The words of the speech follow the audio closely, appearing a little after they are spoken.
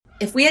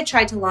If we had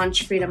tried to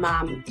launch Frida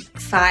Mom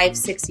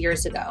 5-6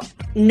 years ago,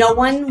 no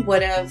one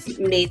would have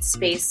made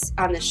space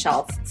on the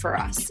shelf for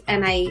us.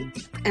 And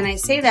I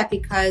say that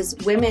because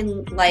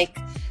women like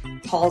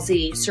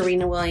Halsey,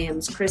 Serena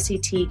Williams, Chrissy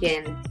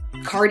Teigen,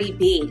 Cardi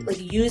B, like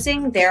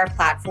using their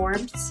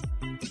platforms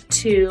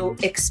to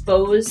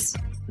expose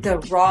the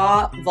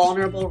raw,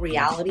 vulnerable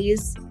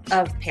realities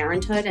of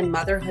parenthood and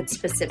motherhood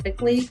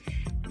specifically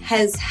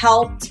has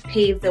helped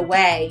pave the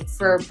way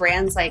for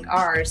brands like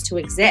ours to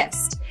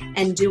exist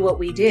and do what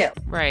we do.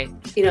 Right.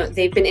 You know,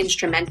 they've been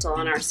instrumental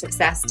in our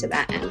success to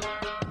that end.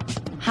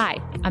 Hi,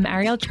 I'm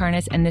Ariel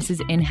Charnas, and this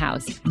is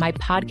In-House, my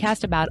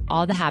podcast about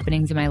all the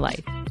happenings in my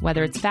life.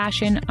 Whether it's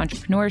fashion,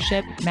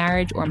 entrepreneurship,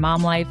 marriage, or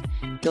mom life,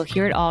 you'll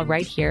hear it all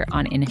right here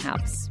on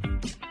In-House.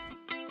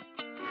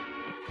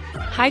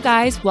 Hi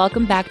guys,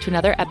 welcome back to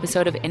another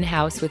episode of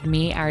In-House with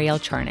me, Ariel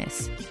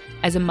Charnas.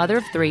 As a mother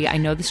of three, I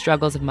know the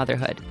struggles of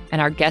motherhood, and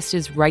our guest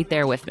is right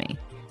there with me.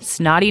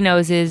 Snotty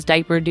noses,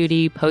 diaper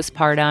duty,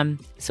 postpartum.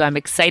 So I'm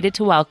excited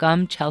to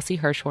welcome Chelsea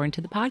Hirschhorn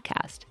to the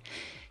podcast.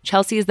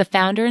 Chelsea is the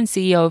founder and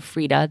CEO of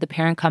Frida, the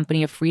parent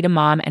company of Frida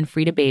Mom and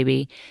Frida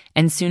Baby,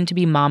 and soon to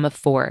be mom of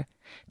four.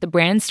 The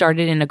brand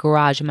started in a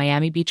garage in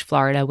Miami Beach,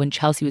 Florida, when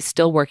Chelsea was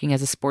still working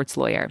as a sports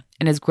lawyer,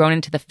 and has grown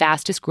into the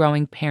fastest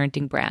growing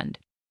parenting brand.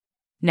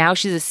 Now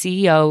she's a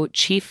CEO,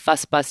 chief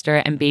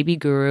fussbuster, and baby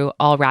guru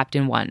all wrapped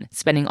in one,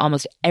 spending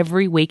almost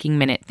every waking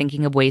minute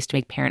thinking of ways to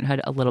make parenthood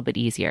a little bit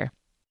easier.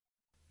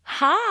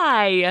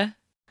 Hi.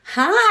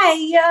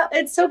 Hi.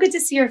 It's so good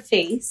to see your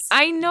face.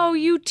 I know,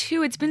 you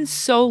too. It's been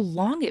so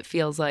long, it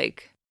feels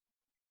like.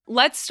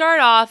 Let's start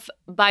off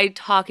by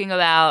talking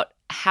about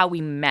how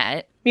we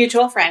met.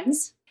 Mutual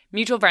friends,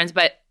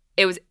 but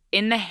it was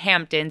in the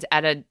Hamptons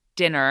at a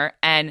dinner,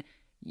 and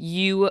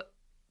you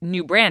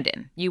knew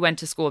Brandon. You went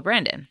to school with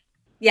Brandon.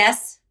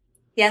 Yes,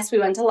 we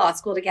went to law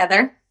school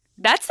together.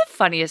 That's the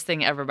funniest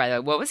thing ever, by the way.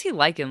 What was he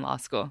like in law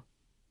school?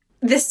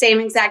 The same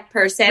exact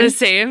person. The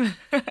same?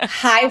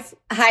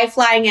 high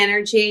flying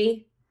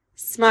energy,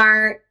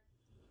 smart,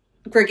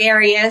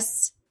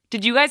 gregarious.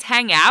 Did you guys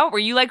hang out? Were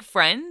you like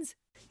friends?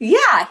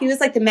 Yeah, he was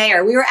like the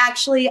mayor. We were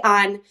actually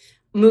on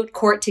moot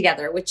court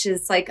together, which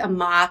is like a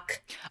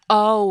mock.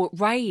 Oh,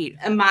 right.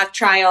 A mock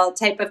trial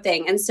type of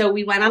thing. And so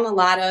we went on a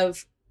lot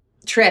of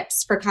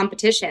trips for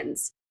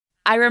competitions.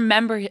 I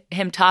remember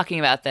him talking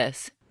about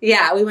this.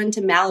 Yeah, we went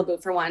to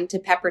Malibu for one, to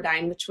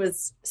Pepperdine, which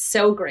was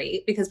so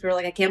great because we were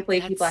like, I can't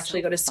believe people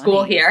actually go to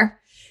school here.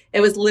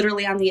 It was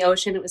literally on the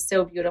ocean. It was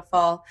so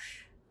beautiful.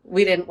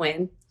 We didn't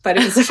win, but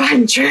it was a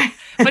fun trip.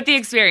 But the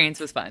experience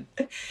was fun.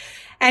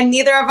 And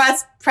neither of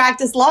us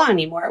practice law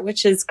anymore,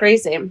 which is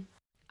crazy.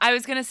 I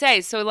was going to say,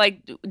 so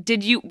like,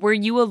 were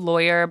you a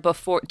lawyer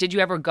before? Did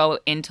you ever go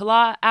into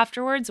law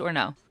afterwards or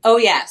no? Oh,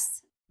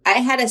 yes.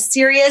 I had a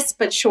serious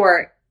but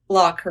short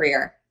law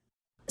career.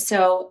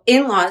 So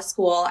in law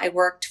school, I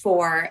worked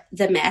for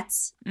the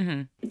Mets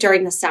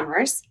during the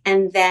summers,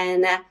 and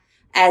then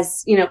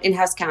as,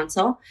 in-house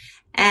counsel.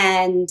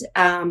 And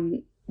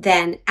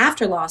then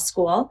after law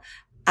school,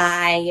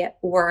 I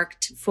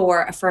worked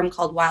for a firm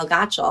called Weil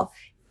Gotshal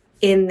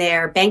in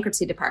their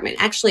bankruptcy department.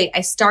 Actually, I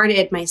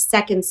started my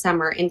second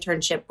summer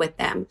internship with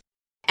them.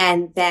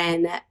 And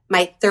then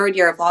my third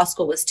year of law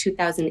school was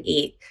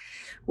 2008,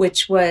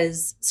 which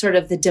was sort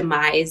of the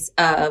demise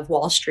of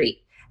Wall Street.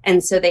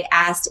 And so they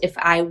asked if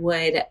I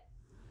would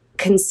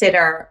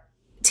consider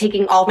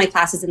taking all of my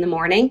classes in the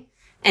morning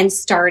and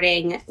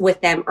starting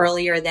with them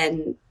earlier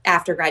than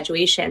after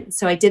graduation.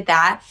 So I did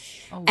that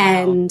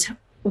and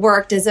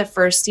worked as a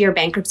first-year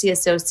bankruptcy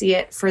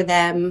associate for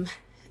them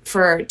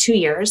for 2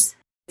 years.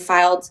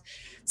 Filed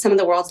some of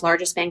the world's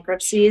largest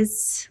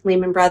bankruptcies,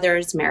 Lehman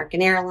Brothers,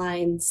 American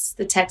Airlines,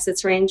 the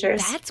Texas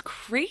Rangers. That's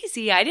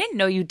crazy. I didn't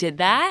know you did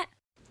that.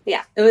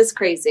 Yeah, it was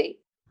crazy.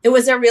 It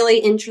was a really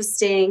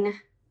interesting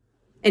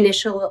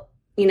initial,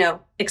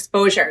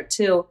 exposure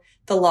to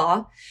the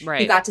law.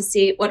 Right. You got to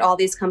see what all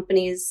these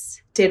companies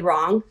did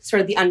wrong,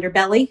 sort of the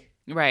underbelly.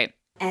 Right.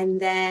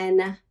 And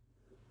then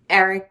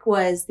Eric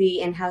was the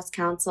in-house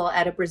counsel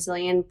at a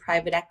Brazilian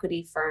private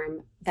equity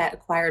firm that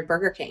acquired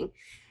Burger King.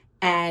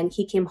 And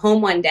he came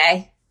home one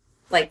day,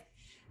 like,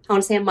 I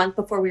want to say a month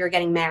before we were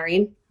getting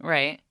married.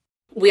 Right.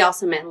 We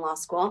also met in law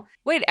school.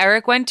 Wait,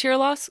 Eric went to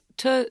law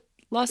school?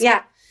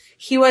 Yeah.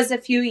 He was a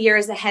few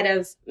years ahead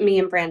of me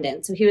and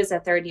Brandon. So he was a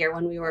third year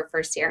when we were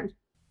first year.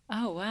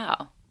 Oh,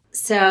 wow.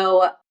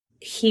 So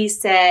he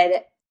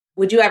said,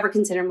 would you ever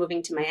consider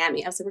moving to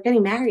Miami? I was like, we're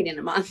getting married in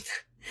a month.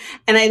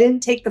 And I didn't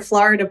take the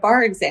Florida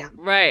bar exam.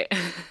 Right.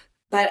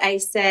 But I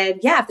said,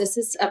 yeah, if this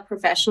is a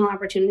professional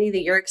opportunity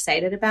that you're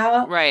excited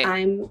about, right.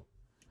 I'm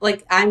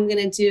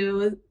going to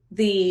do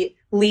the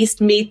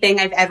least me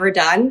thing I've ever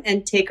done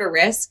and take a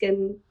risk.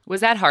 And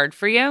was that hard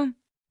for you?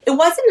 It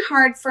wasn't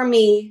hard for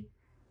me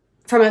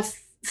from a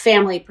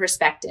family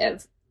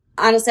perspective.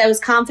 Honestly, I was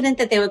confident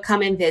that they would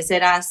come and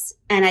visit us.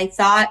 And I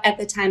thought at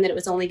the time that it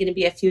was only going to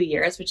be a few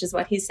years, which is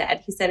what he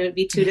said. He said it would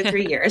be 2 to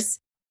 3 years.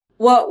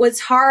 What was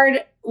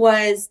hard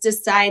was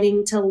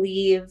deciding to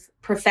leave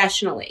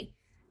professionally.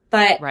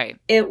 But right.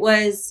 It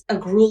was a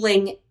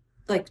grueling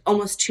like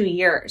almost 2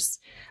 years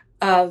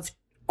of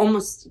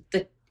almost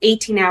the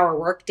 18-hour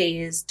work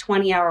days,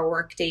 20-hour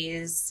work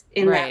days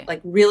in that like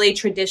really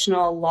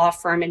traditional law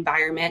firm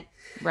environment,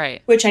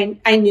 which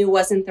I knew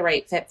wasn't the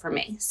right fit for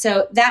me.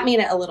 So that made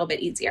it a little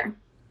bit easier.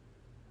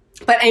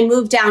 But I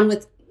moved down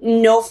with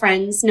no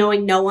friends,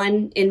 knowing no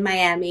one in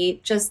Miami,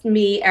 just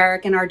me,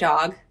 Eric, and our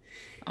dog.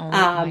 Oh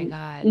my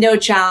God. No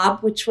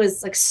job, which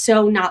was like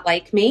so not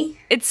like me.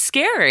 It's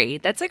scary.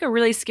 That's like a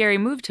really scary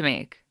move to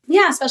make.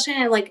 Yeah, especially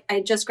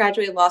I just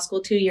graduated law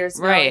school 2 years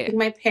ago. Right. I think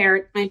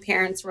my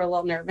parents were a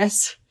little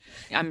nervous.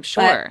 I'm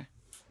sure.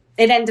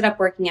 But it ended up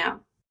working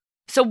out.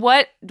 So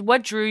what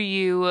drew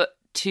you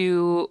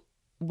to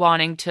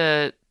wanting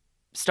to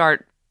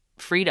start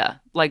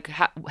Frida? Like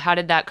how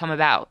did that come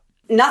about?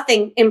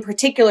 Nothing in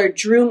particular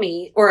drew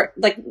me, or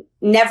like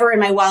never in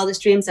my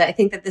wildest dreams that I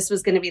think that this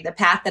was going to be the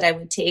path that I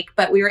would take.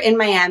 But we were in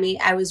Miami.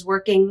 I was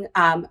working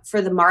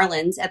for the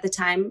Marlins at the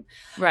time.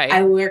 Right.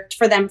 I worked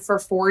for them for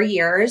 4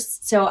 years.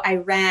 So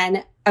I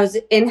was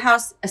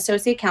in-house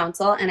associate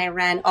counsel, and I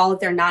ran all of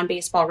their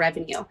non-baseball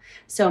revenue.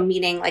 So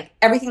meaning like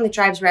everything that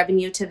drives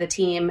revenue to the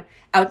team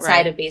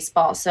outside of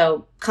baseball.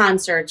 So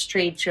concerts,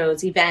 trade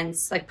shows,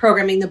 events, like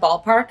programming the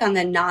ballpark on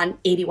the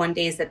non-81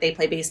 days that they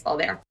play baseball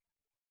there.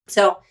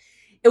 So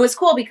it was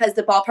cool because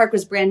the ballpark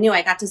was brand new.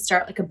 I got to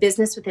start like a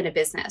business within a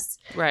business.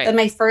 Right. But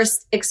my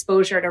first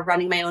exposure to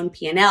running my own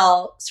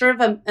P&L, sort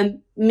of a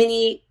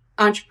mini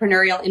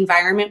entrepreneurial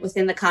environment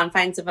within the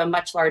confines of a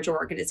much larger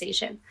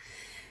organization.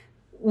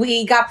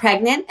 We got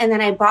pregnant, and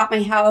then I bought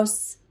my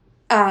house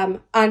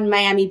on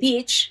Miami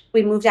Beach.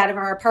 We moved out of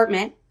our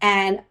apartment,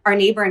 and our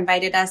neighbor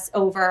invited us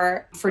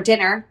over for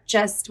dinner,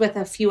 just with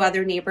a few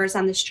other neighbors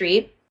on the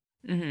street.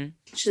 Mm-hmm.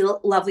 She's a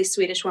lovely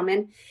Swedish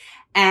woman.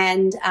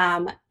 And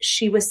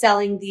she was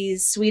selling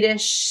these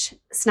Swedish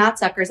snot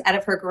suckers out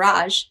of her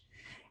garage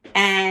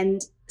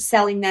and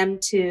selling them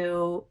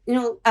to,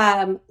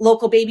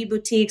 local baby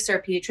boutiques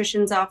or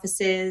pediatricians'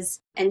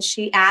 offices. And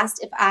she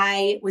asked if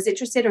I was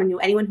interested or knew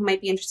anyone who might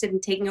be interested in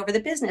taking over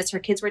the business. Her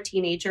kids were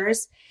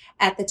teenagers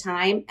at the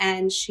time,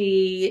 and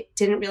she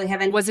didn't really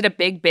have any. Was it a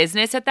big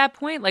business at that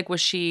point? Like,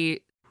 was she?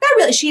 Not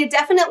really. She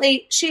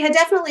had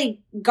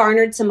definitely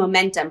garnered some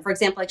momentum. For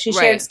example, like she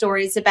shared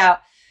stories about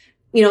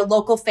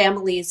local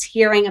families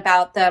hearing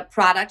about the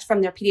product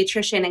from their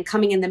pediatrician and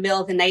coming in the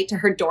middle of the night to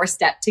her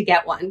doorstep to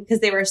get one because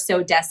they were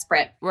so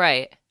desperate.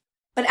 Right.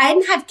 But I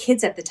didn't have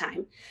kids at the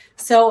time.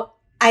 So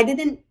I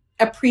didn't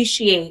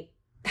appreciate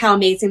how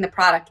amazing the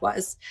product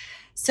was.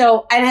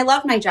 So, and I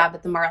loved my job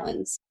at the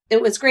Marlins. It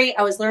was great.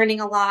 I was learning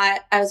a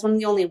lot. I was one of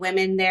the only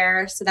women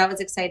there. So that was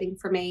exciting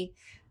for me.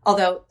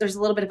 Although there's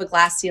a little bit of a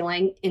glass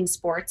ceiling in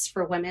sports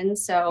for women.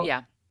 So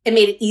it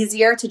made it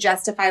easier to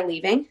justify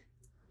leaving.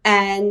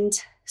 And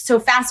so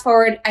fast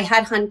forward, I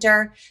had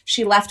Hunter.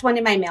 She left one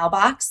in my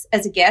mailbox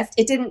as a gift.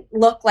 It didn't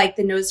look like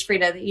the nose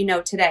Frida that you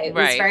know today. It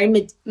was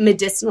very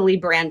medicinally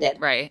branded.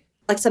 Right.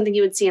 Like something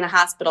you would see in a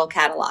hospital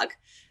catalog.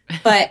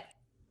 But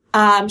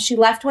she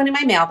left one in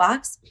my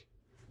mailbox.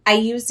 I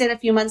used it a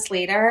few months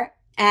later,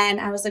 and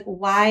I was like,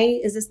 why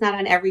is this not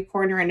on every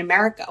corner in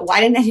America? Why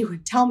didn't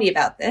anyone tell me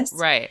about this?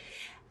 Right.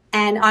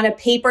 And on a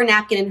paper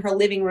napkin in her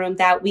living room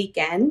that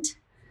weekend,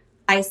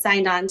 I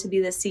signed on to be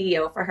the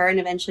CEO for her and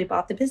eventually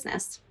bought the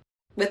business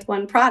with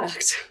one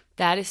product.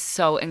 That is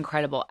so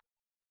incredible.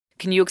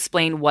 Can you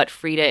explain what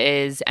Frida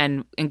is,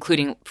 and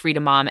including Frida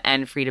Mom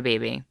and Frida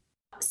Baby?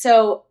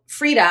 So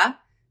Frida,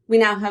 we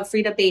now have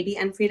Frida Baby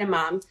and Frida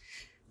Mom,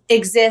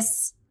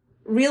 exists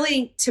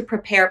really to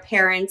prepare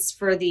parents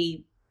for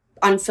the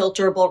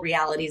unfilterable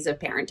realities of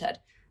parenthood.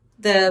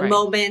 The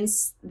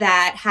moments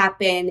that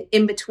happen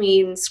in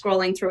between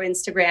scrolling through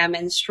Instagram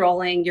and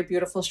strolling your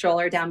beautiful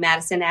stroller down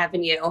Madison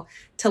Avenue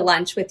to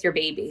lunch with your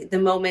baby. The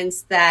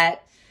moments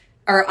that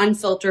are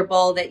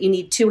unfilterable, that you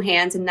need two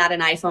hands and not an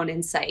iPhone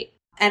in sight.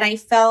 And I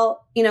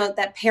felt,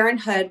 that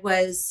parenthood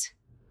was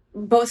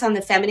both on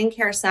the feminine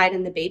care side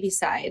and the baby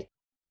side,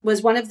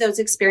 was one of those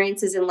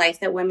experiences in life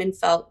that women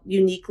felt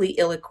uniquely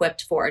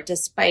ill-equipped for,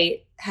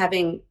 despite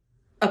having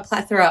a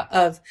plethora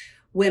of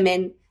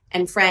women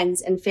and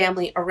friends and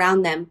family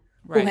around them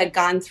who had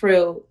gone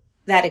through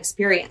that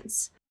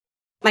experience.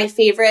 My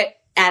favorite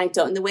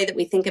anecdote and the way that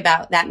we think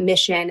about that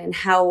mission and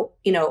how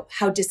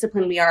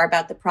disciplined we are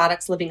about the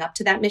products living up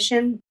to that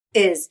mission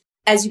is,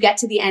 as you get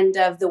to the end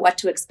of the What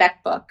to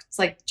Expect book, it's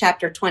like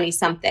chapter 20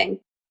 something,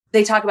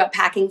 they talk about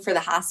packing for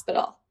the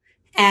hospital.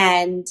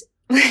 And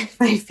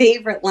my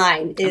favorite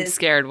line is, I'm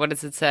scared. What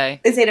does it say?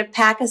 They say to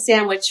pack a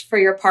sandwich for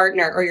your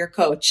partner or your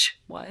coach.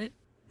 What?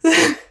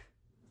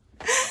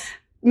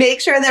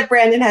 Make sure that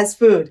Brandon has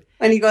food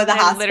when you go to the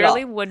hospital. I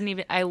literally wouldn't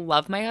even, I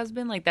love my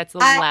husband. Like, that's the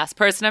last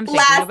person I'm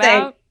thinking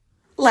about.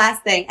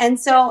 Last thing. And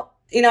so,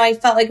 I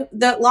felt like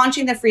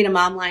launching the Frida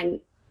Mom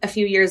line a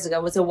few years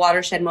ago was a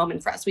watershed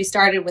moment for us. We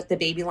started with the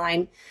baby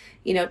line,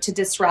 to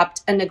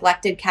disrupt a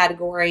neglected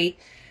category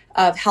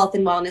of health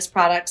and wellness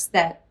products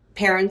that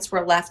parents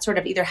were left sort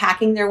of either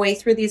hacking their way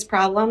through these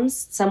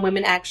problems. Some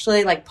women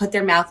actually put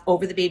their mouth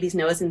over the baby's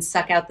nose and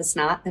suck out the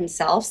snot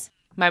themselves.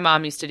 My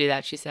mom used to do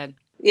that, she said.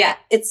 Yeah,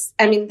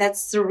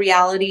 that's the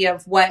reality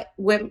of what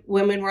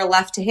women were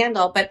left to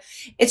handle. But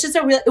it's just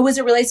it was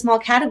a really small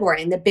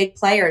category. And the big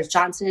players,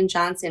 Johnson &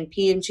 Johnson,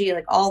 P&G,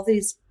 like all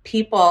these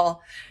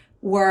people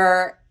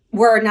were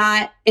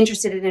not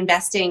interested in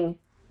investing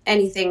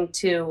anything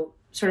to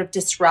sort of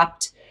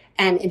disrupt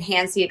and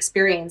enhance the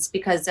experience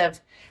because of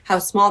how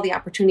small the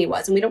opportunity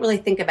was. And we don't really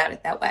think about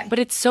it that way. But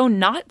it's so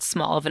not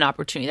small of an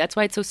opportunity. That's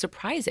why it's so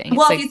surprising.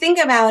 Well, if you think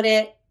about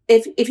it,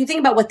 if you think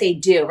about what they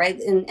do, right,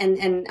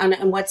 and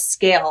on what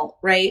scale,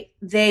 right,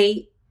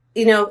 they,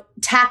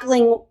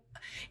 tackling,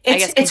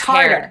 it's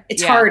harder.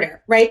 It's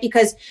harder, right?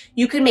 Because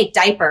you can make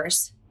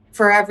diapers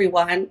for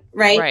everyone,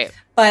 right? Right.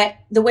 But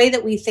the way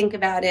that we think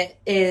about it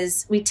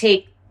is we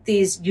take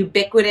these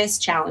ubiquitous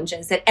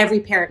challenges that every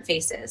parent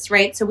faces,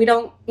 right? So we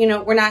don't,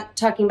 we're not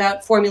talking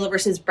about formula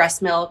versus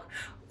breast milk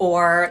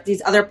or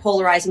these other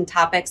polarizing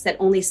topics that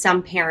only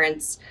some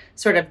parents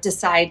sort of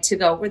decide to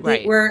go.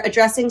 We're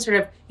addressing sort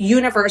of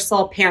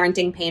universal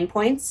parenting pain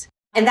points.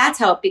 And that's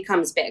how it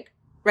becomes big,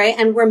 right?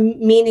 And we're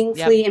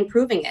meaningfully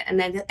improving it.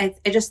 And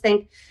I just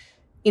think,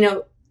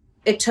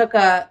 it took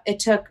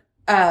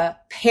a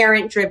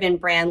parent-driven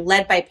brand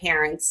led by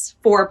parents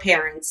for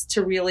parents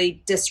to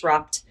really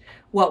disrupt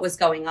what was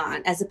going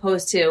on, as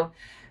opposed to,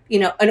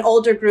 an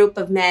older group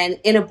of men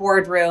in a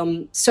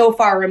boardroom so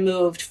far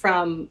removed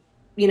from,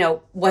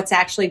 what's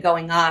actually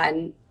going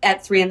on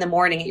at 3 a.m.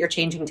 at your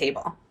changing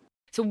table.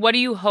 So what do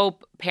you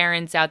hope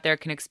parents out there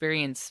can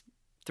experience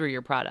through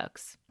your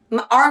products?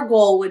 Our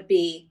goal would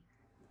be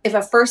if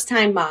a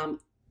first-time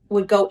mom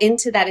would go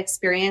into that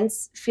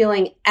experience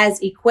feeling as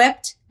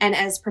equipped and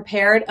as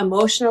prepared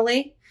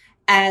emotionally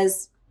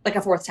as like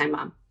a fourth-time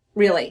mom,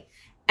 really.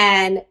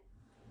 And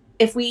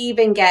if we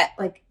even get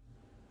like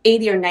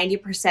 80 or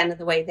 90% of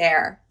the way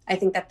there, I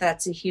think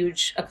that's a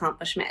huge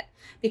accomplishment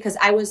because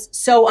I was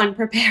so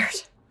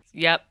unprepared.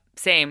 Yep.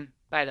 Same,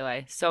 by the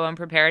way. So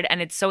unprepared.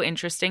 And it's so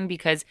interesting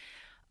because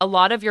a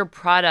lot of your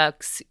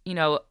products,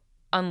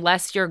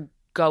 unless you're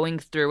going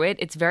through it,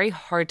 it's very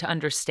hard to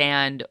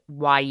understand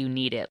why you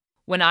need it.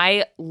 When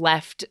I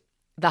left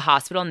the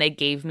hospital and they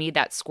gave me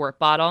that squirt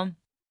bottle,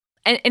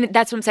 and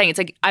that's what I'm saying. It's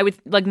like I would,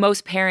 like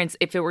most parents,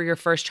 if it were your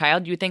first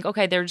child, you would think,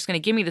 okay, they're just going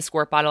to give me the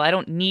squirt bottle. I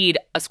don't need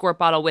a squirt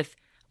bottle with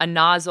a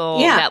nozzle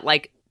that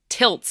like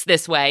tilts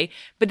this way.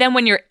 But then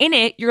when you're in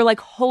it, you're like,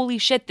 holy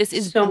shit, this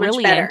is so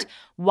brilliant.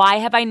 Why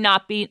have I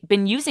not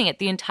been using it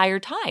the entire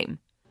time?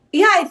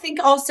 Yeah, I think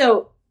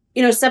also,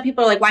 some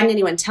people are like, why didn't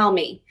anyone tell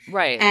me?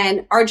 Right.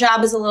 And our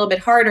job is a little bit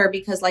harder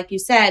because like you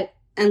said,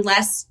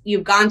 unless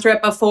you've gone through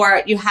it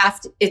before,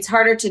 it's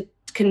harder to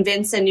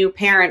convince a new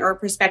parent or a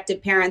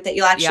prospective parent that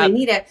you'll actually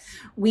need it.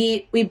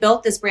 We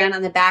built this brand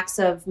on the backs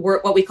of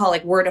what we call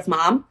like word of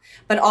mom,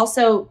 but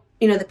also,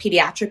 the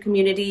pediatric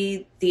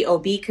community, the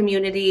OB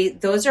community.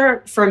 Those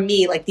are, for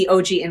me, like the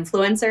OG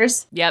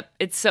influencers. Yep.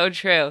 It's so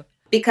true.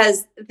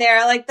 Because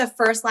they're like the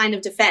first line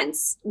of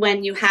defense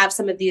when you have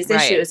some of these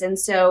issues. And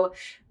so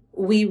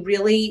we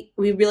really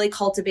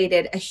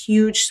cultivated a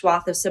huge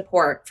swath of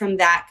support from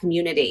that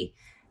community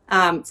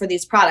for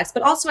these products.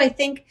 But also I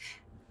think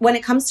when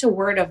it comes to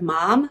word of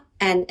mom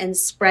and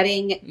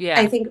spreading,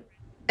 I think,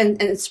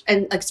 and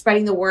like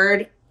spreading the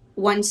word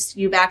once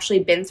you've actually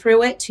been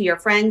through it to your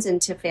friends and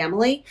to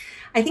family,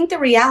 I think the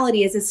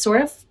reality is it's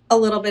sort of a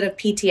little bit of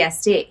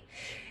PTSD,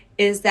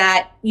 is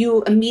that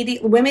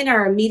women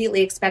are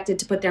immediately expected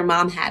to put their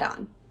mom hat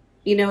on.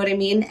 You know what I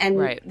mean?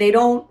 And they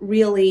don't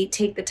really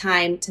take the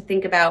time to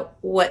think about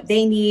what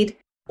they need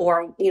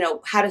or,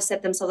 how to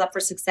set themselves up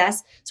for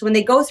success. So when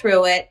they go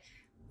through it,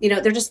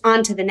 they're just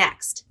on to the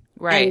next.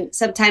 Right. And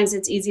sometimes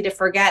it's easy to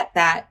forget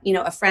that,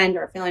 a friend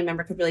or a family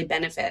member could really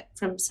benefit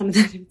from some of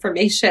that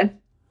information.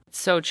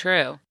 So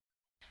true.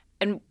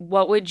 And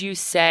what would you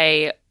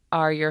say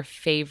are your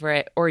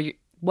favorite, or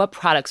what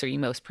products are you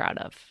most proud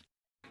of?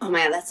 Oh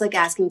man, that's like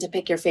asking to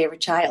pick your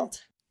favorite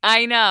child.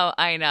 I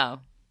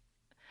know.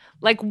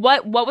 Like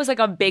what was like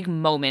a big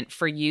moment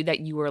for you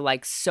that you were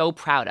like so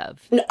proud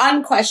of?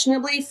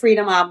 Unquestionably,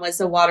 Frida Mom was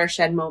a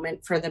watershed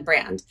moment for the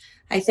brand.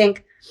 I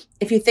think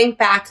if you think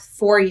back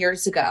 4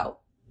 years ago,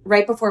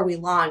 right before we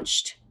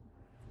launched,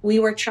 we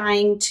were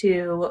trying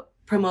to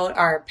promote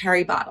our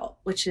Peri bottle,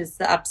 which is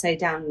the upside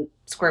down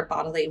squirt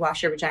bottle that you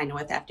wash your vagina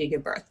with after you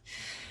give birth.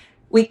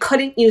 We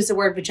couldn't use the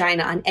word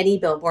vagina on any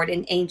billboard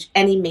in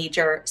any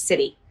major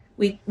city.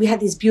 We had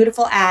these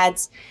beautiful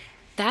ads.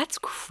 That's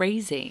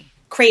crazy.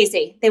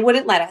 Crazy. They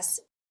wouldn't let us.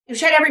 We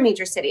tried every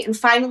major city. And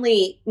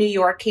finally, New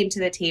York came to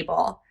the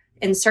table.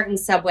 In certain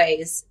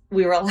subways,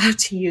 we were allowed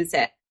to use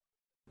it.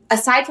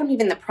 Aside from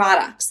even the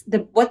products,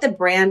 what the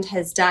brand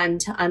has done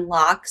to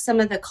unlock some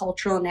of the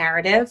cultural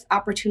narrative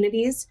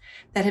opportunities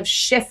that have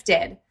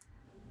shifted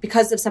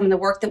because of some of the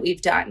work that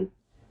we've done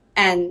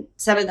and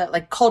some of the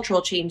like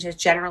cultural changes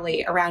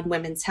generally around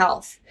women's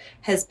health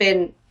has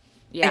been,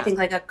 I think,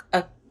 like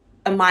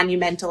a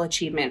monumental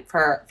achievement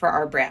for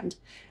our brand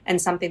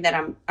and something that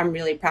I'm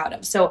really proud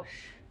of. So,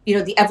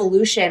 the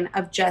evolution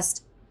of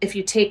just, if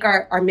you take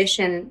our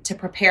mission to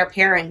prepare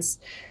parents,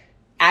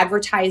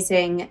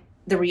 advertising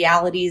the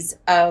realities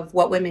of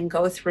what women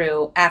go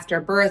through after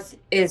birth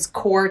is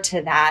core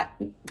to that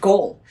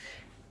goal.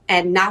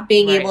 And not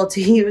being able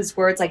to use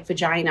words like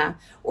vagina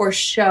or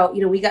show,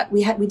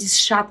 we just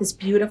shot this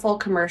beautiful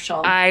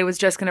commercial. I was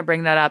just going to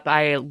bring that up.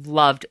 I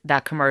loved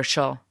that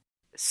commercial.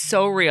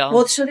 So real.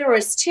 Well, so there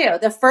was two.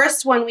 The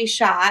first one we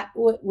shot,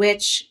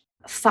 which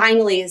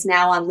finally is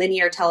now on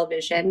linear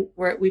television,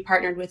 where we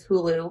partnered with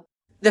Hulu.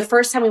 The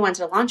first time we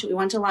wanted to launch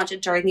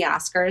it during the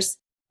Oscars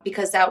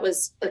because that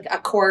was like a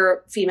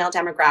core female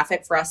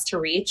demographic for us to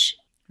reach.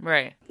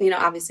 Right.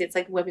 Obviously it's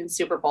like Women's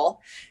Super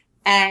Bowl.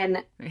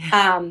 And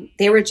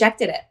they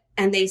rejected it.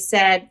 And they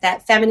said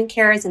that feminine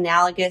care is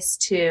analogous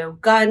to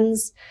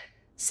guns,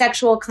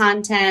 sexual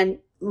content,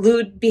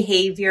 lewd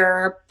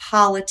behavior,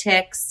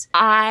 politics.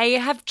 I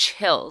have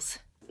chills.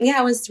 Yeah,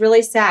 it was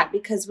really sad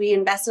because we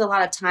invested a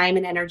lot of time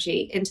and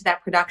energy into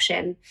that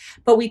production.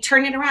 But we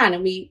turned it around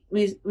and we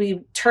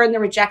turned the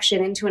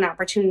rejection into an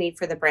opportunity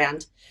for the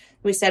brand.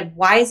 We said,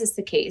 why is this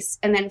the case?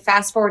 And then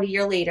fast forward a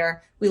year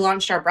later, we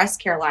launched our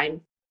breast care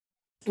line.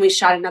 We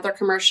shot another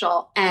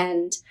commercial,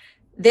 and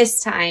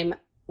this time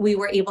we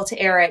were able to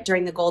air it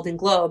during the Golden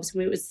Globes.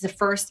 It was the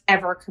first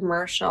ever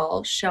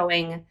commercial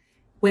showing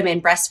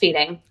women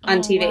breastfeeding on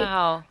TV.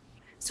 Wow.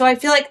 So I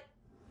feel like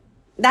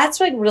that's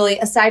like really,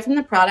 aside from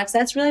the products,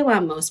 that's really what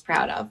I'm most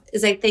proud of,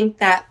 is I think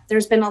that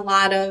there's been a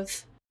lot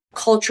of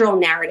cultural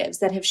narratives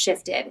that have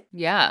shifted.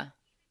 Yeah.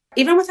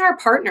 Even with our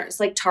partners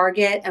like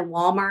Target and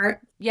Walmart.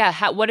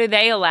 Yeah. What do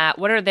they allow?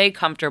 What are they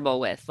comfortable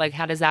with? Like,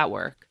 how does that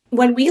work?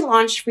 When we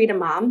launched Frida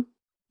Mom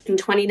in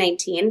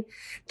 2019,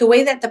 the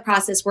way that the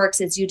process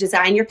works is you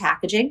design your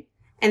packaging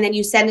and then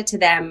you send it to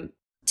them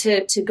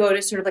to go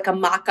to sort of like a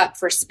mock-up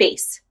for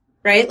space,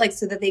 right? Like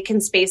so that they can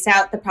space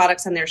out the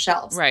products on their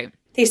shelves. Right.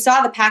 They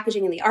saw the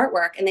packaging and the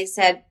artwork and they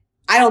said,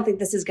 I don't think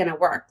this is going to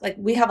work. Like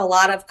we have a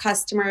lot of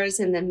customers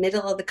in the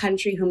middle of the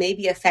country who may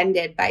be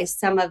offended by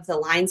some of the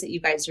lines that you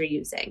guys are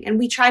using. And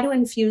we try to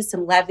infuse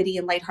some levity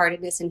and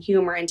lightheartedness and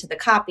humor into the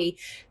copy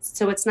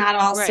so it's not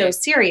all so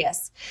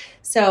serious.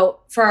 So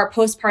for our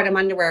postpartum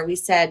underwear, we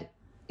said,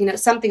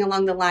 something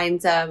along the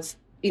lines of,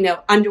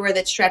 underwear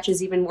that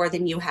stretches even more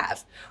than you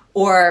have.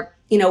 Or,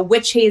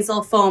 witch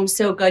hazel foam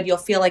so good you'll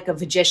feel like a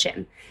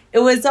magician. It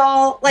was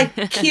all like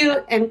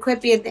cute and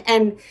quippy at the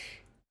end.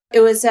 It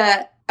was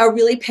a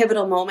really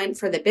pivotal moment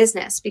for the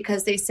business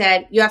because they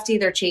said, you have to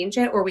either change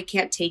it or we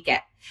can't take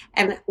it.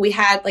 And we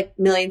had like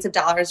millions of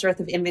dollars worth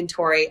of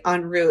inventory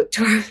en route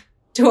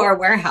to our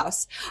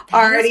warehouse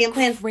already in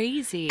plan.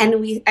 Crazy.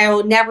 And I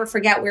will never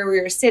forget where we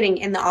were sitting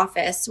in the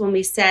office when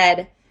we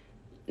said,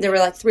 there were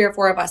like 3 or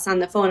 4 of us on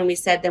the phone and we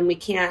said, then we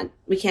can't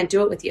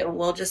do it with you.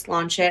 We'll just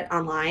launch it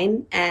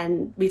online.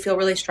 And we feel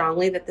really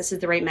strongly that this is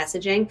the right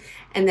messaging.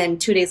 And then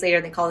 2 days later,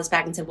 they called us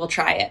back and said, we'll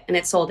try it. And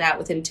it sold out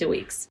within 2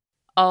 weeks.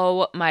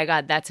 Oh my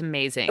God, that's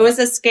amazing. It was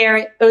a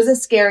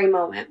scary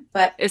moment,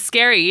 but it's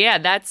scary. Yeah,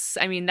 that's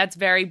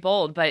very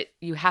bold, but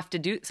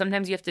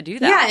sometimes you have to do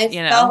that.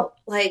 Yeah, it felt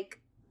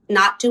like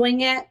not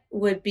doing it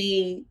would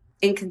be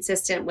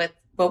inconsistent with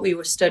what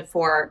we stood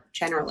for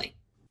generally.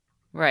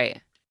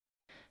 Right.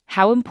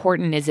 How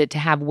important is it to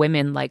have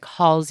women like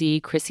Halsey,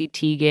 Chrissy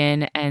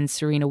Teigen, and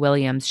Serena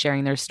Williams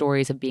sharing their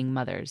stories of being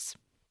mothers?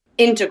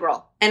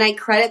 Integral. And I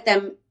credit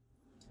them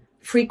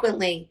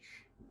frequently,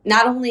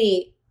 not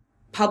only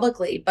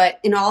publicly, but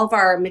in all of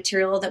our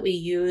material that we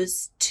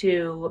use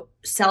to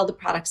sell the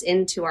products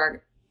into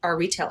our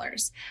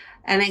retailers.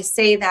 And I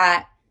say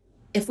that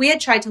if we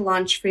had tried to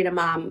launch Frida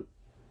Mom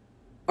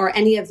or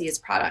any of these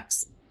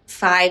products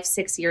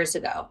 5-6 years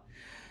ago,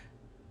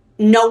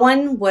 no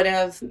one would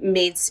have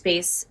made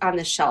space on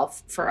the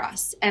shelf for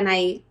us. And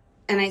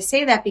I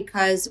say that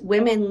because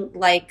women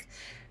like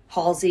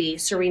Halsey,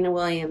 Serena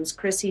Williams,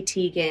 Chrissy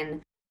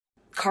Teigen,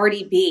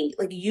 Cardi B,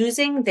 like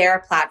using their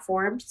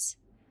platforms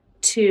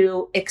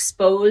to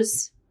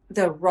expose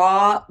the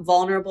raw,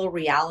 vulnerable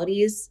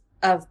realities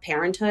of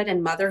parenthood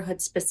and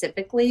motherhood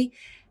specifically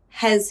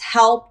has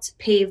helped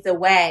pave the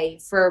way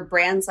for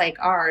brands like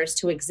ours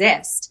to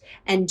exist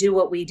and do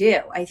what we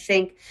do. I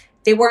think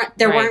there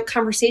weren't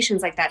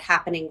conversations like that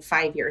happening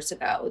 5 years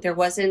ago. There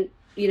wasn't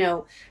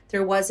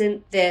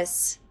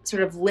this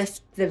sort of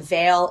lift the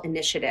veil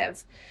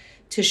initiative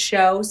to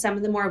show some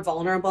of the more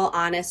vulnerable,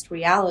 honest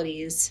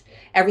realities.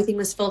 Everything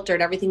was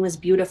filtered. Everything was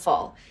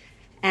beautiful.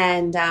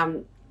 And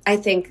I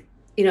think,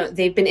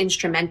 they've been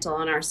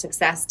instrumental in our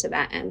success to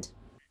that end.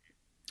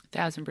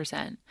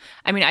 1,000%.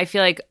 I mean, I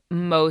feel like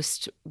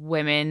most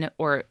women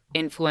or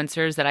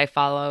influencers that I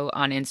follow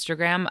on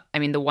Instagram, I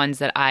mean, the ones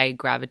that I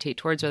gravitate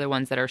towards are the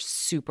ones that are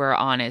super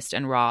honest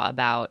and raw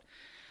about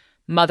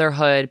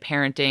motherhood,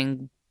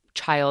 parenting,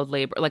 child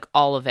labor, like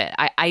all of it.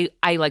 I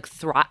like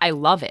thrive. I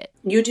love it.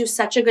 You do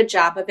such a good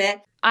job of it.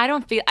 I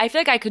feel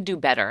like I could do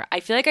better.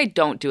 I feel like I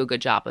don't do a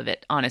good job of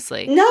it,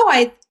 honestly. No,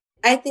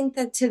 I think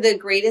that to the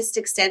greatest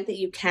extent that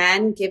you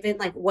can, given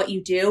like what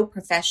you do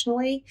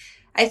professionally,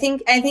 I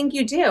think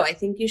you do. I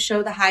think you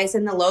show the highs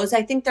and the lows.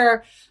 I think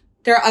there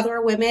are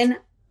other women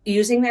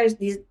using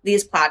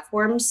these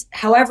platforms,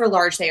 however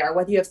large they are,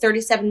 whether you have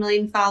 37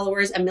 million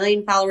followers, 1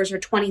 million followers, or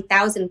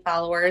 20,000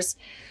 followers,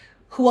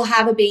 who will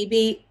have a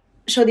baby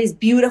show these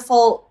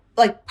beautiful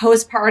like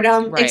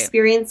postpartum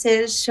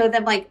experiences, show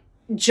them like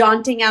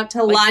jaunting out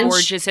to like lunch.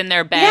 Gorgeous in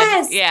their bed.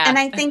 Yes. Yeah. And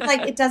I think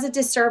like it does a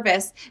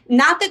disservice.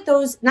 Not that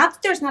there's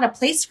not a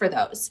place for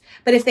those,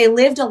 but if they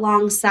lived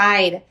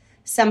alongside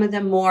some of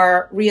the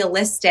more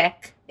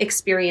realistic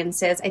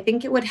experiences, I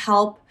think it would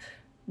help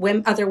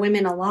other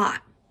women a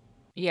lot.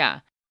 Yeah.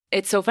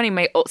 It's so funny.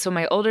 My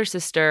older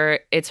sister,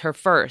 it's her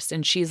first,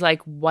 and she's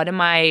like, what am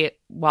I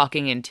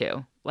walking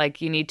into?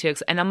 Like, you need to,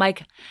 and I'm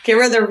like, give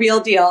her the real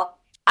deal.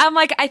 I'm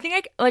like, I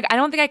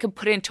don't think I could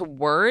put it into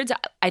words.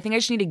 I think I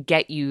just need to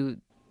get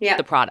you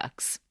the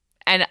products.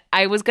 And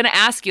I was going to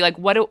ask you,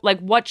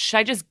 what should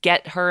I just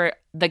get her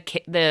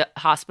the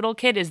hospital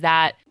kit? Is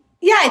that?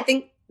 Yeah, I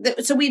think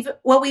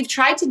what we've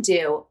tried to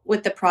do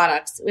with the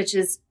products, which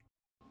is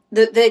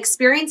the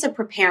experience of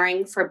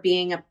preparing for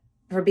being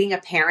a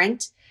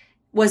parent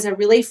was a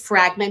really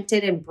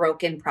fragmented and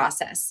broken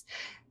process.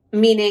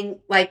 Meaning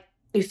like,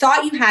 you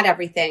thought you had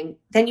everything,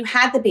 then you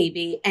had the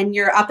baby, and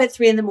you're up at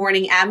 3 a.m,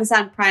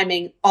 Amazon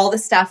priming all the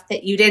stuff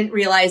that you didn't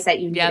realize that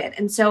you needed.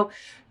 And so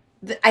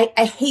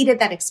I hated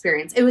that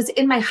experience. It was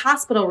in my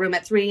hospital room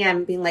at 3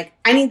 a.m. being like,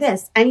 I need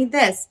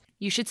this.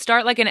 You should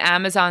start like an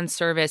Amazon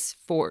service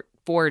for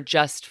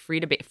just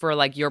Frida for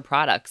like your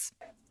products.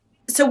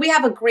 So we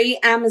have a great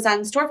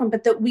Amazon storefront,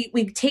 but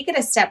we take it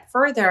a step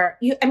further.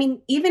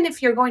 Even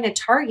if you're going to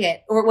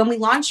Target, or when we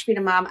launched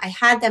Frida Mom, I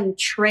had them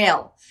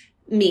trail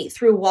me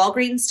through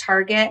Walgreens,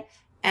 Target,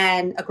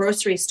 and a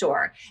grocery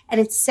store.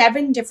 And it's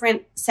 7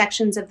 different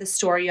sections of the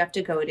store you have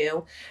to go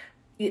to.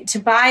 To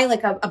buy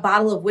like a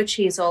bottle of witch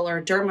hazel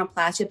or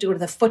Dermaplast, you have to go to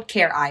the foot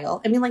care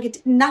aisle.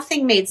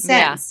 Nothing made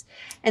sense.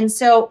 Yeah. And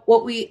so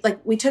we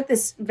took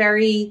this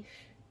very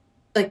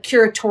like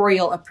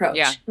curatorial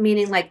approach,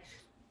 meaning like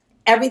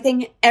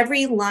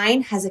every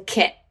line has a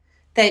kit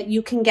that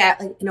you can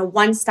get like in a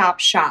one-stop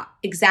shop,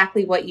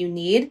 exactly what you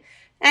need.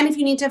 And if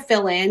you need to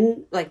fill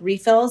in like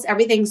refills,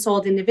 everything's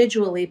sold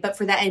individually. But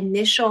for that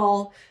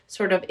initial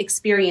sort of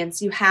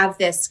experience, you have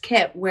this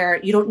kit where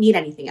you don't need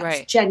anything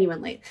else,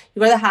 genuinely. You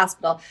go to the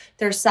hospital,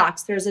 there's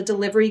socks, there's a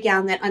delivery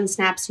gown that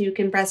unsnaps so you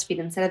can breastfeed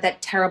instead of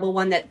that terrible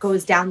one that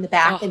goes down the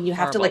back and you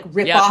have to like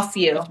rip off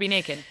you. You have to be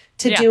naked.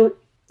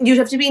 You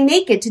have to be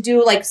naked to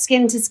do like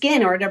skin to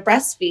skin or to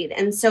breastfeed.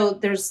 And so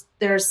there's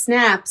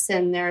snaps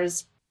and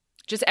there's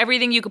just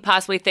everything you could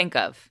possibly think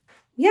of.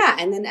 Yeah.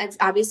 And then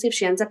obviously if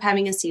she ends up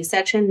having a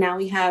C-section, now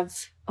we have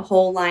a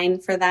whole line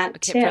for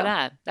that too. For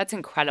that. That's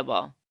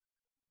incredible.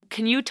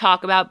 Can you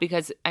talk about,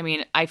 because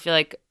I feel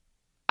like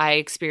I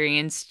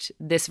experienced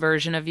this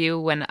version of you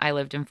when I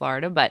lived in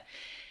Florida, but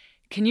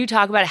can you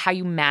talk about how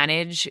you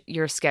manage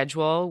your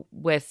schedule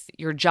with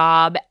your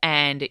job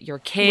and your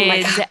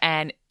kids?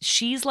 And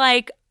she's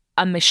like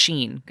a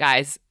machine,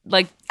 guys.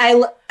 Like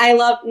a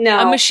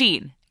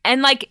machine.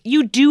 And like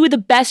you do the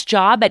best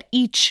job at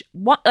each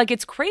one. Like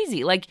it's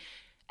crazy. Like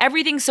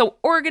everything's so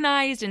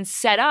organized and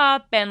set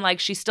up, and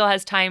like she still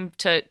has time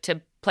to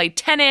play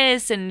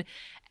tennis. And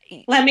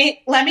let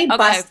me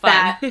bust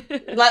that.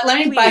 Let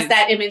me bust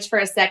that image for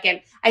a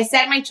second. I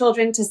sent my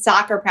children to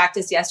soccer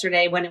practice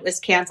yesterday when it was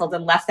canceled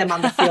and left them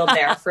on the field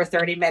there for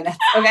 30 minutes.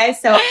 Okay,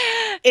 so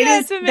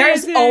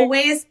there's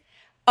always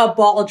a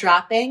ball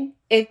dropping.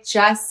 It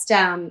just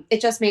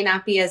may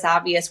not be as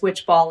obvious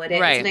which ball it is.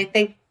 Right. And I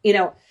think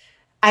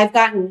I've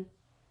gotten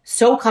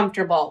so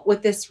comfortable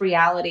with this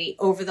reality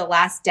over the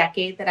last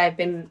decade that I've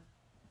been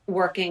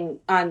working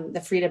on the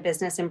Frida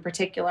business in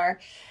particular.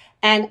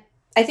 And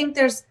I think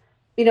there's,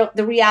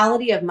 the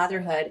reality of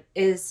motherhood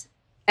is,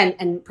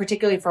 and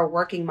particularly for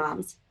working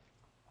moms,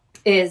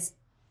 is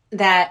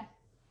that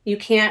you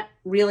can't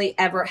really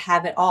ever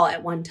have it all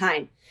at one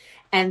time.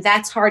 And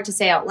that's hard to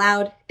say out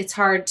loud. It's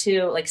hard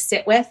to like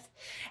sit with.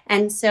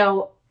 And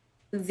so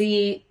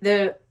the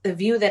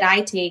view that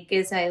I take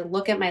is I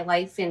look at my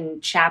life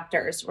in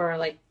chapters or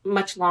like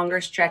much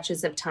longer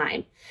stretches of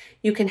time.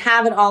 You can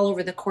have it all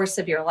over the course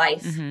of your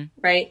life,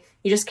 right?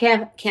 You just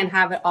can't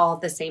have it all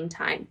at the same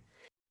time.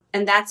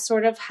 And that's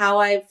sort of how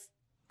I've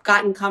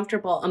gotten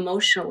comfortable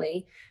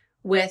emotionally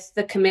with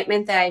the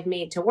commitment that I've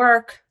made to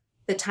work,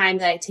 the time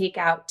that I take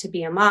out to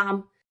be a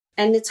mom.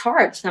 And it's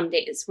hard some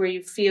days where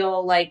you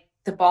feel like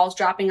the ball's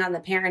dropping on the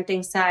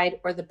parenting side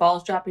or the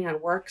ball's dropping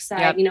on work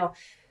side,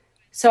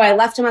 So I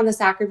left him on the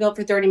soccer field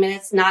for 30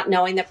 minutes, not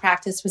knowing that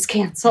practice was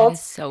canceled. That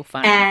is so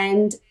funny.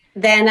 And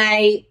then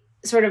I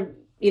sort of,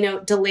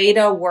 delayed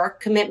a work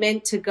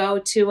commitment to go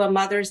to a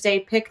Mother's Day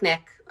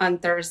picnic on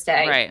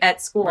Thursday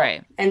at school.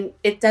 Right. And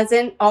it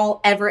doesn't all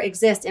ever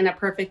exist in a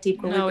perfect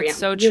equilibrium. No, it's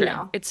so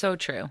true. It's so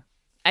true.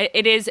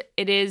 It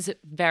is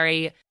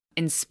very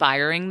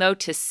inspiring, though,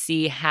 to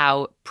see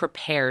how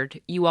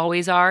prepared you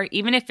always are.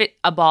 Even if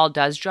a ball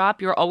does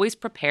drop, you're always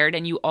prepared,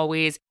 and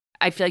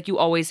I feel like you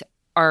always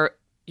are.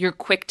 You're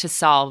quick to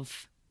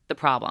solve the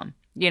problem.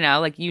 You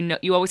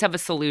always have a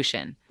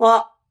solution.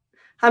 Well,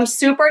 I'm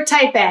super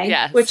type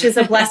A, which is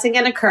a blessing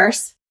and a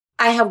curse.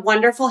 I have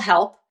wonderful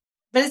help,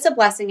 but it's a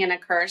blessing and a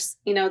curse.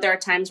 There are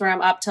times where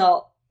I'm up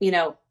till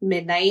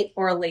midnight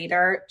or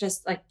later,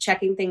 just like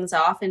checking things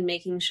off and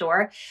making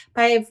sure.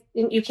 But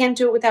you can't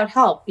do it without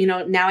help.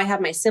 Now I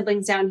have my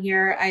siblings down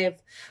here. I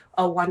have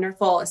a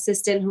wonderful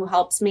assistant who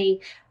helps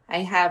me. I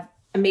have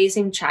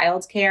amazing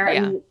childcare. Yeah. I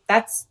mean,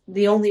 that's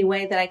the only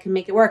way that I can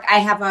make it work. I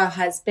have a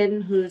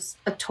husband who's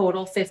a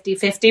total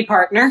 50-50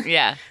 partner.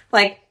 Yeah.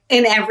 Like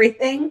in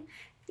everything.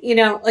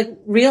 Like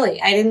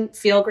really, I didn't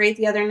feel great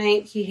the other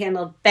night. He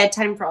handled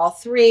bedtime for all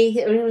three.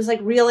 It was like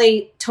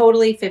really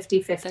totally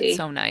 50-50. That's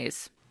so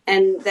nice.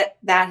 And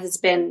that has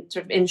been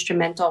sort of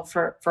instrumental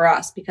for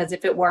us, because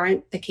if it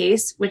weren't the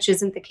case, which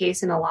isn't the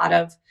case in a lot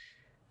of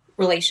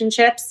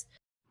relationships,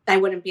 I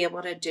wouldn't be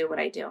able to do what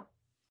I do.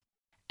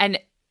 And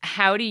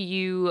how do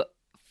you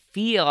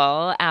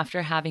feel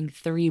after having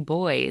 3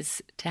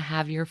 boys to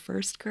have your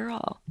first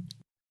girl?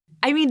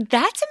 I mean,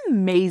 that's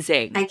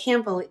amazing. I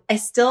can't believe,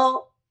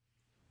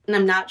 and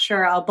I'm not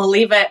sure I'll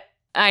believe it.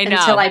 I know.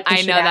 Until I push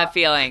I know it out. that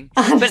feeling.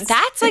 But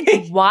that's like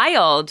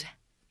wild,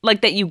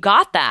 like that you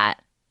got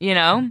that,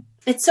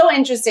 It's so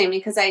interesting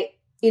because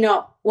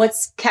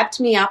what's kept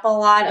me up a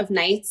lot of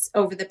nights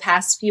over the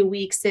past few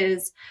weeks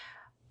is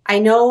I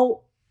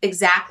know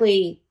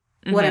exactly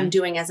what I'm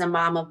doing as a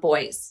mom of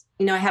boys.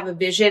 I have a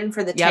vision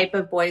for the type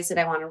of boys that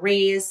I want to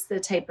raise, the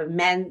type of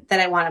men that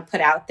I want to put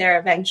out there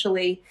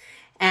eventually.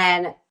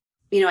 And,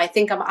 I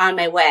think I'm on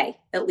my way,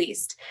 at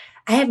least.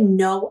 I have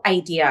no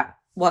idea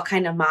what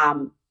kind of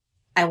mom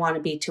I want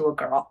to be to a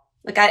girl.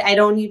 Like, I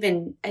don't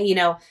even,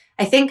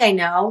 I think I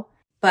know,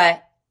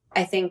 but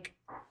I think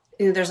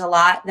there's a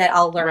lot that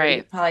I'll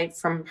learn probably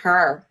from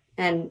her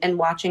and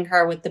watching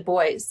her with the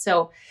boys.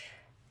 So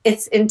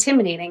it's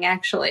intimidating,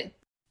 actually.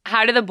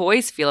 How do the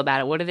boys feel about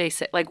it? What do they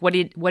say? Like, what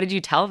did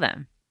you tell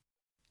them?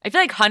 I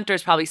feel like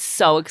Hunter's probably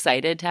so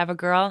excited to have a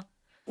girl.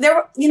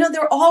 They're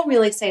all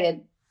really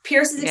excited.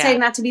 Pierce is excited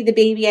not to be the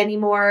baby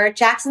anymore.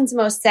 Jackson's the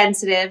most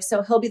sensitive,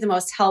 so he'll be the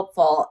most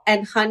helpful.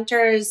 And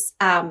Hunter's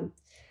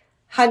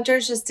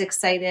just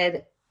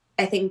excited,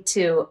 I think,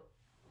 to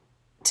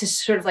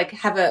sort of like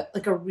have a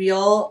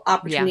real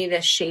opportunity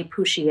to shape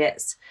who she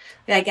is.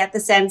 I get the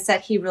sense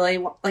that he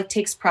really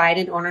takes pride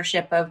and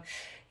ownership of,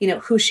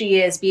 who she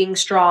is, being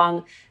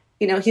strong.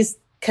 He's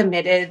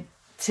committed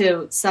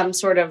to some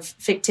sort of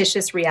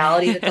fictitious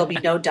reality that there'll be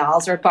no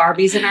dolls or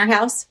Barbies in our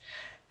house.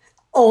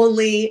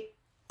 Only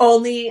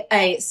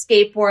a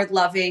skateboard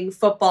loving,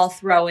 football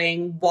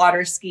throwing,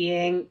 water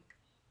skiing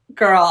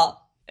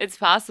girl. It's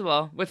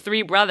possible with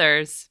 3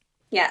 brothers.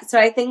 Yeah, so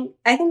I think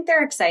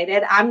they're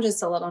excited. I'm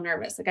just a little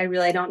nervous. Like, I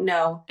really don't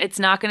know. It's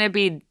not going to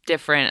be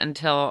different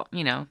until,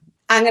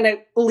 I'm going to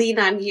lean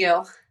on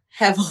you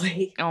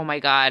heavily. Oh my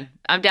God.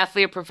 I'm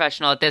definitely a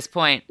professional at this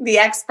point. The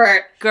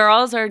expert.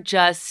 Girls are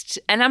just,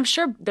 and I'm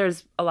sure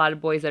there's a lot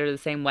of boys that are the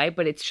same way,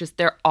 but it's just,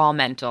 they're all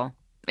mental.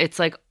 It's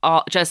like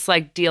all, just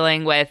like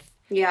dealing with,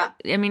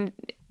 I mean,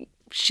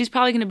 she's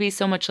probably going to be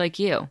so much like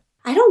you.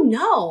 I don't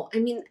know. I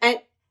mean,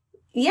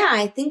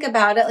 I think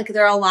about it. Like,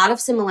 there are a lot of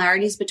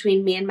similarities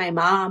between me and my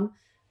mom,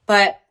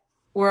 but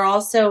we're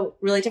also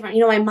really different.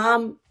 My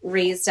mom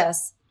raised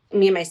us,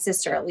 me and my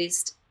sister at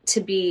least, to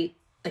be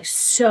like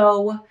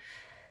so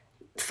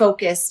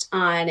focused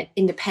on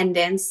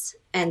independence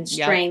and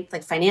strength,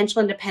 like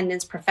financial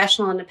independence,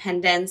 professional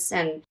independence,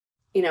 and,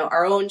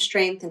 our own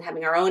strength and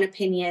having our own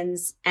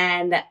opinions.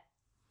 And,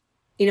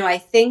 I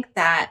think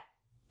that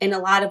in a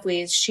lot of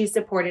ways, she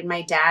supported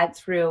my dad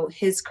through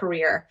his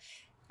career.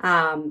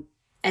 And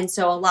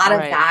so a lot of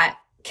that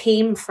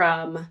came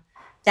from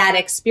that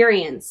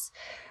experience.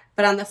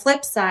 But on the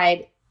flip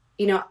side,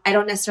 I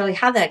don't necessarily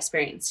have that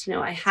experience.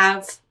 I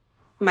have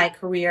my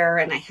career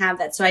and I have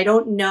that. So I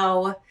don't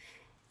know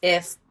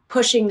if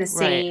pushing the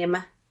same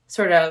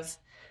sort of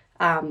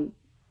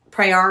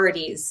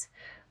priorities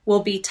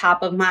will be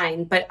top of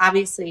mind. But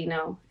obviously,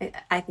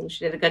 I think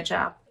she did a good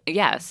job.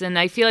 Yes. And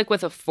I feel like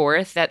with a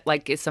 4th, that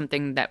is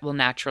something that will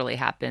naturally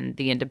happen,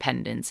 the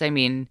independence. I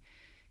mean,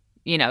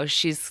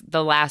 she's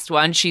the last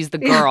one. She's the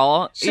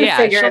girl. She'll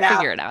figure it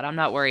out. I'm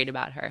not worried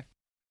about her.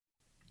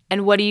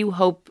 And what do you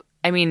hope?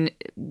 I mean,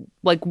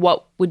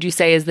 what would you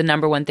say is the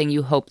number one thing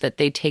you hope that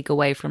they take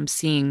away from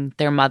seeing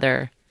their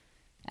mother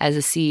as a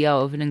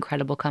CEO of an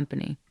incredible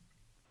company?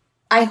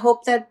 I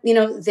hope that,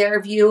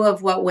 their view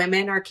of what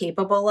women are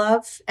capable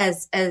of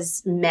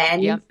as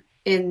men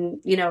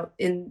in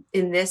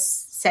this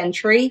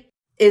century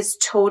is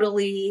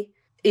totally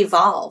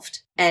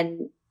evolved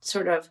and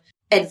sort of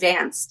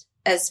advanced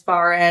as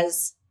far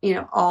as,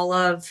 all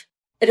of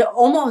it,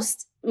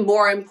 almost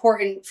more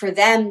important for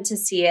them to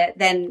see it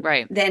than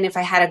if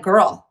I had a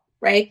girl,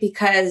 right?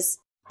 Because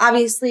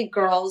obviously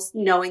girls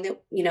knowing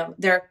that,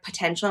 their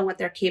potential and what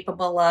they're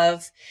capable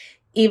of,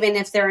 even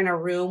if they're in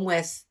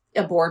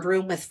a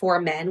boardroom with 4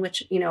 men,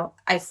 which,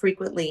 I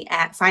frequently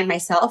find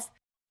myself,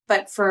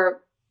 but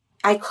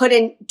I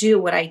couldn't do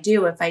what I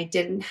do if I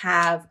didn't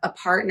have a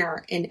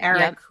partner in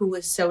Eric who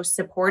was so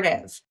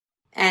supportive.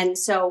 And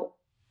so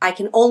I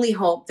can only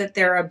hope that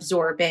they're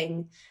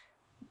absorbing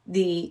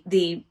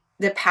the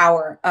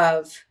power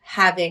of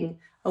having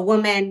a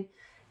woman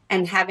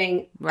and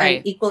having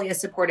an equally as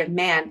supportive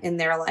man in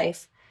their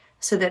life.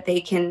 so that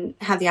they can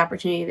have the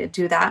opportunity to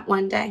do that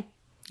one day.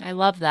 I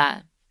love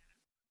that.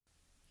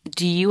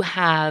 Do you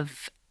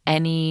have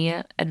any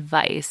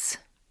advice,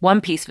 one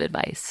piece of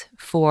advice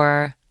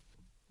for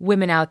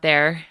women out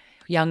there,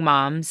 young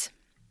moms,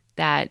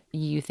 that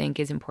you think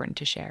is important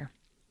to share?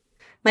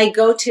 My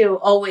go-to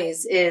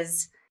always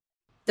is,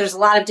 there's a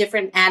lot of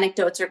different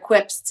anecdotes or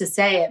quips to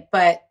say it,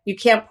 but you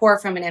can't pour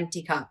from an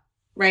empty cup,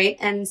 right?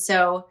 And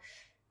so,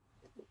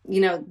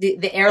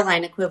 the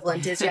airline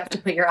equivalent is you have to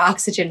put your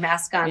oxygen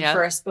mask on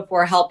first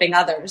before helping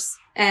others.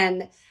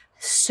 And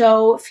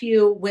so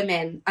few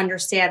women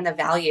understand the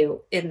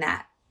value in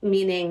that,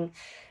 meaning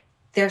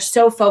they're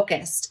so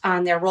focused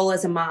on their role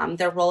as a mom,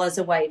 their role as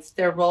a wife,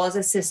 their role as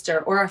a sister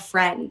or a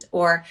friend,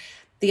 or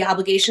the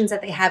obligations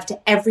that they have to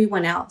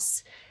everyone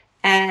else.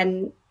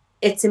 And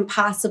it's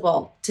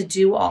impossible to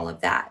do all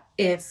of that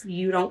if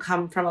you don't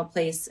come from a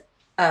place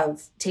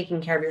of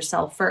taking care of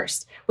yourself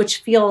first, which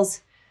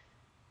feels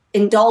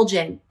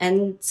indulgent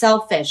and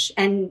selfish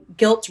and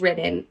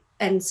guilt-ridden.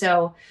 And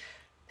so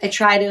I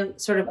try to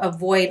sort of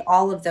avoid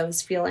all of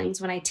those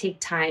feelings when I take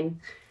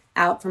time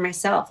out for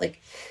myself.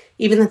 Like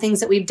even the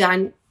things that we've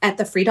done at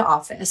the Frida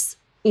office,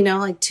 we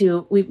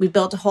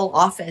built a whole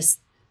office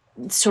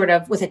sort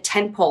of with a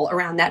tent pole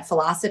around that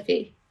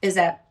philosophy, is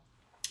that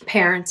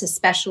parents,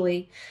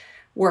 especially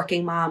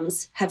working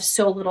moms, have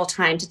so little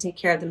time to take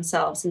care of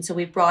themselves. And so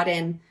we brought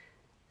in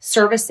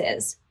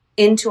services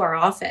into our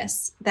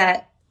office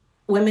that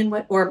women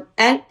would,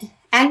 and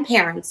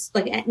parents,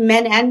 like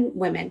men and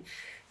women,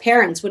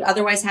 parents would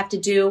otherwise have to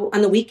do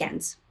on the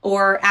weekends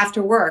or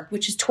after work,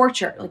 which is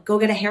torture. Like go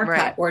get a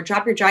haircut or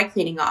drop your dry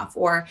cleaning off,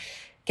 or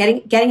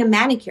getting a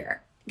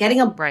manicure, getting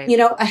a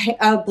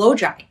blow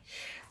dry.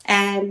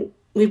 And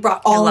we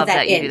brought all of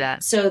that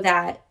in so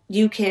that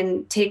you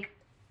can take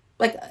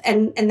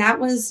and that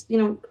was,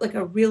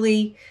 a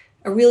really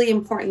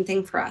important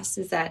thing for us,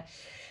 is that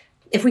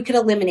if we could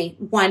eliminate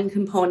one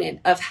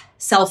component of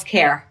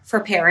self-care for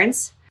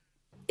parents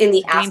in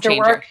the after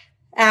work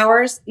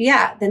hours,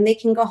 then they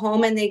can go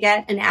home and they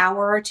get an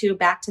hour or two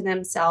back to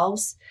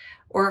themselves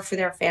or for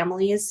their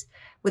families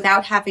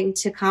without having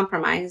to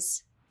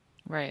compromise.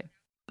 Right.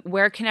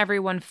 Where can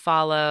everyone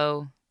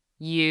follow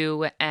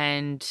you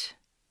and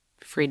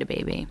Frida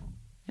Baby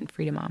and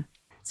Frida Mom?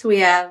 So we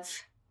have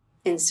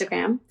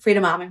Instagram,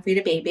 Frida Mom and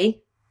Frida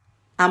Baby.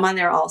 I'm on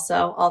there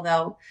also,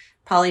 although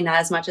probably not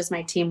as much as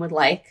my team would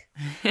like.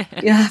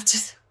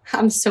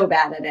 I'm so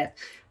bad at it.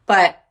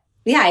 But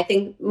yeah, I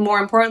think more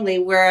importantly,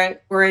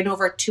 we're in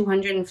over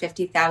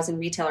 250,000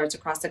 retailers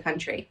across the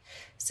country.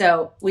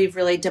 So we've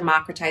really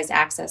democratized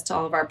access to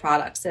all of our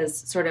products as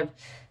sort of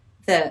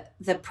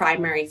the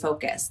primary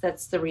focus.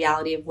 That's the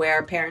reality of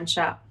where parents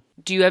shop.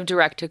 Do you have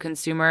direct to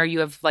consumer? You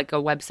have like a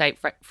website,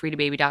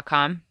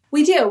 fridababy.com?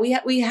 We do.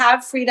 We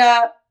have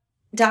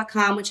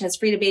Frida.com, which has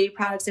Frida Baby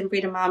products and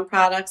Frida Mom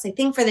products. I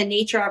think for the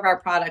nature of our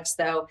products,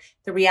 though,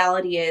 the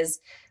reality is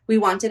we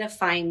wanted to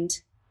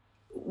find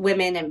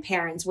women and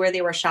parents where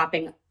they were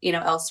shopping,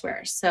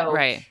 elsewhere. So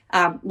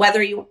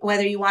whether you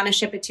want to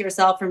ship it to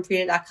yourself from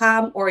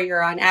Frida.com, or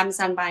you're on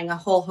Amazon buying a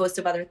whole host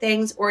of other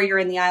things, or you're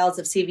in the aisles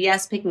of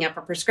CVS picking up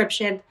a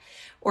prescription,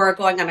 or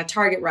going on a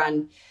Target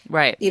run,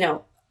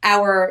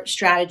 our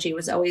strategy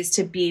was always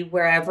to be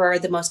wherever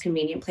the most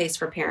convenient place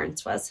for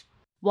parents was.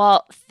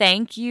 Well,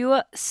 thank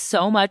you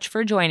so much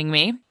for joining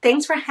me.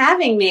 Thanks for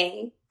having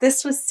me.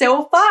 This was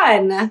so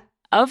fun.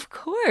 Of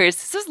course.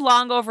 This is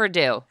long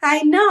overdue.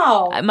 I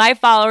know. My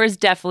followers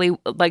definitely,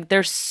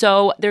 there's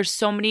so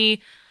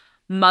many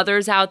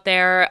mothers out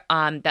there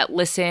that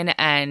listen.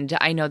 And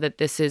I know that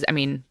this is,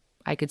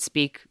 I could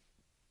speak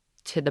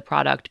to the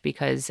product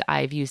because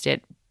I've used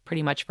it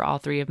pretty much for all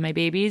three of my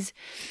babies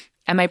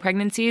and my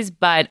pregnancies,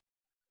 but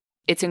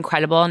it's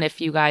incredible. And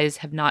if you guys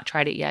have not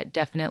tried it yet,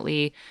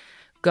 definitely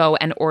go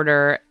and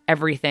order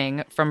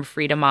everything from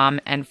Frida Mom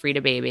and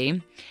Frida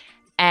Baby.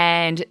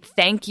 And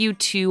thank you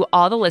to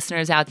all the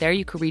listeners out there.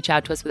 You could reach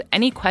out to us with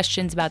any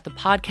questions about the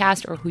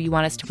podcast or who you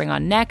want us to bring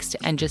on next,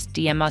 and just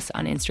DM us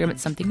on Instagram at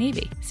Something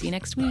Navy. See you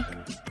next week.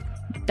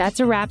 That's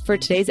a wrap for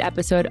today's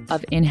episode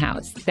of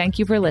In-House. Thank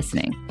you for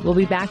listening. We'll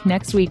be back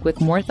next week with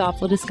more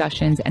thoughtful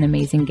discussions and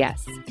amazing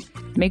guests.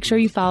 Make sure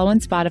you follow on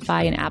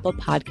Spotify and Apple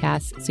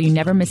Podcasts so you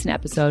never miss an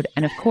episode.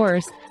 And of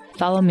course,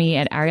 follow me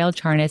at Ariel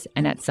Charnas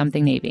and at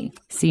Something Navy.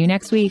 See you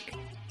next week.